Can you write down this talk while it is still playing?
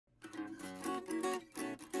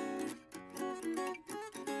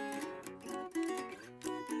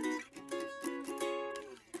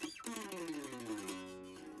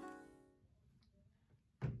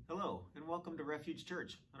Refuge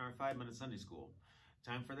Church in our 5-minute Sunday school.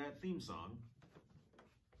 Time for that theme song.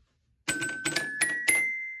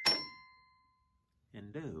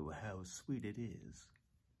 And oh, how sweet it is.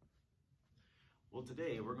 Well,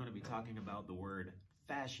 today we're going to be talking about the word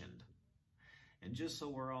fashioned. And just so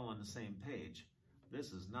we're all on the same page,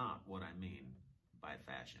 this is not what I mean by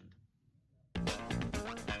fashioned.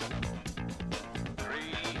 3,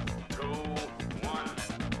 2, 1,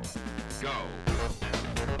 go.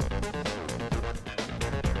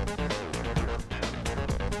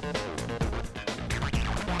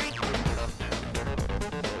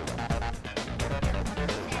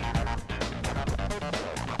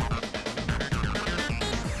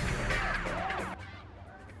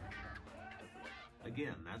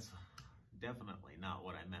 Again, that's definitely not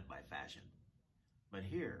what I meant by fashion. But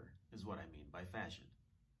here is what I mean by fashioned.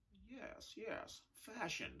 Yes,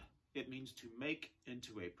 fashioned. It means to make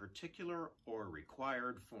into a particular or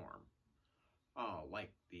required form.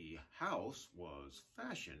 Like the house was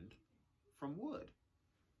fashioned from wood.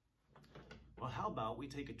 Well, how about we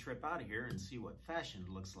take a trip out of here and see what fashioned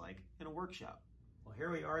looks like in a workshop? Well, here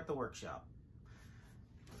we are at the workshop.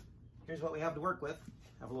 Here's what we have to work with.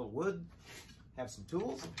 Have a little wood, have some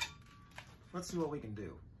tools. Let's see what we can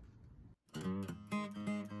do.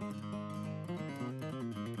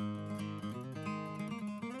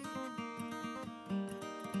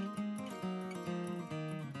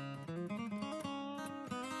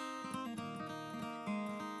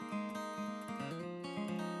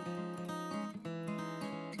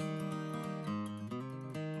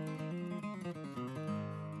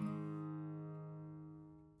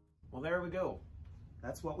 Well, there we go.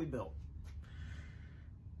 That's what we built.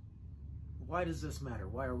 Why does this matter?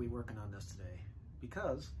 Why are we working on this today?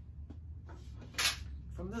 Because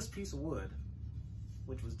from this piece of wood,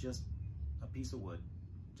 which was just a piece of wood,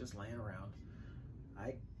 just laying around,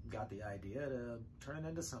 I got the idea to turn it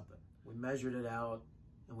into something. We measured it out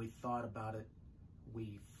and we thought about it.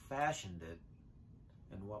 We fashioned it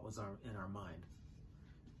and what was in our mind.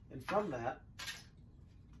 And from that,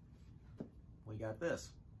 we got this.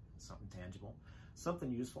 Something tangible,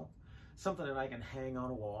 something useful, something that I can hang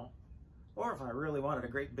on a wall. Or if I really wanted a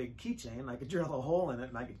great big keychain, I could drill a hole in it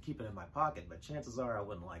and I could keep it in my pocket, but chances are I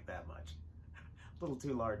wouldn't like that much. A little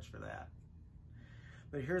too large for that.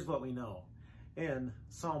 But here's what we know. In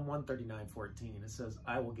Psalm 139:14, it says,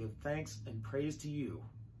 I will give thanks and praise to you,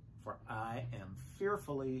 for I am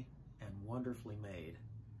fearfully and wonderfully made.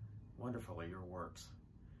 Wonderful are your works.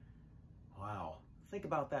 Wow, think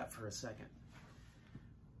about that for a second.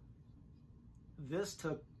 This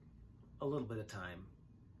took a little bit of time,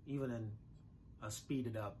 even in a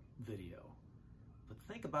speeded up video. But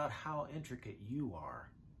think about how intricate you are,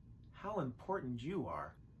 how important you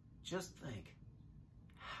are. Just think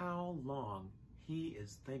how long he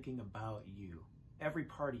is thinking about you, every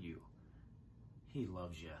part of you. He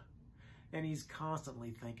loves you, and he's constantly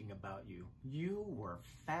thinking about you. You were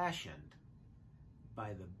fashioned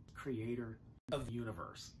by the creator of the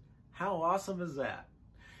universe. How awesome is that?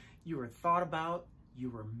 You were thought about,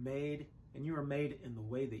 you were made, and you were made in the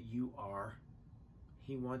way that you are.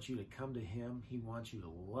 He wants you to come to him. He wants you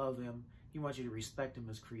to love him. He wants you to respect him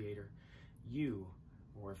as creator. You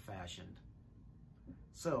were fashioned.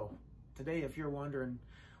 So today, if you're wondering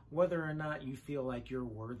whether or not you feel like you're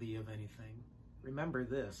worthy of anything, remember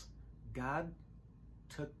this. God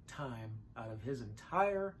took time out of his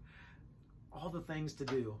all the things to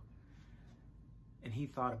do, and he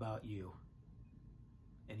thought about you.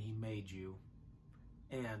 And he made you,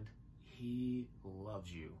 and he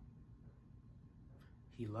loves you.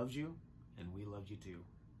 He loves you, and we love you too.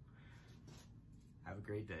 Have a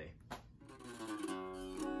great day.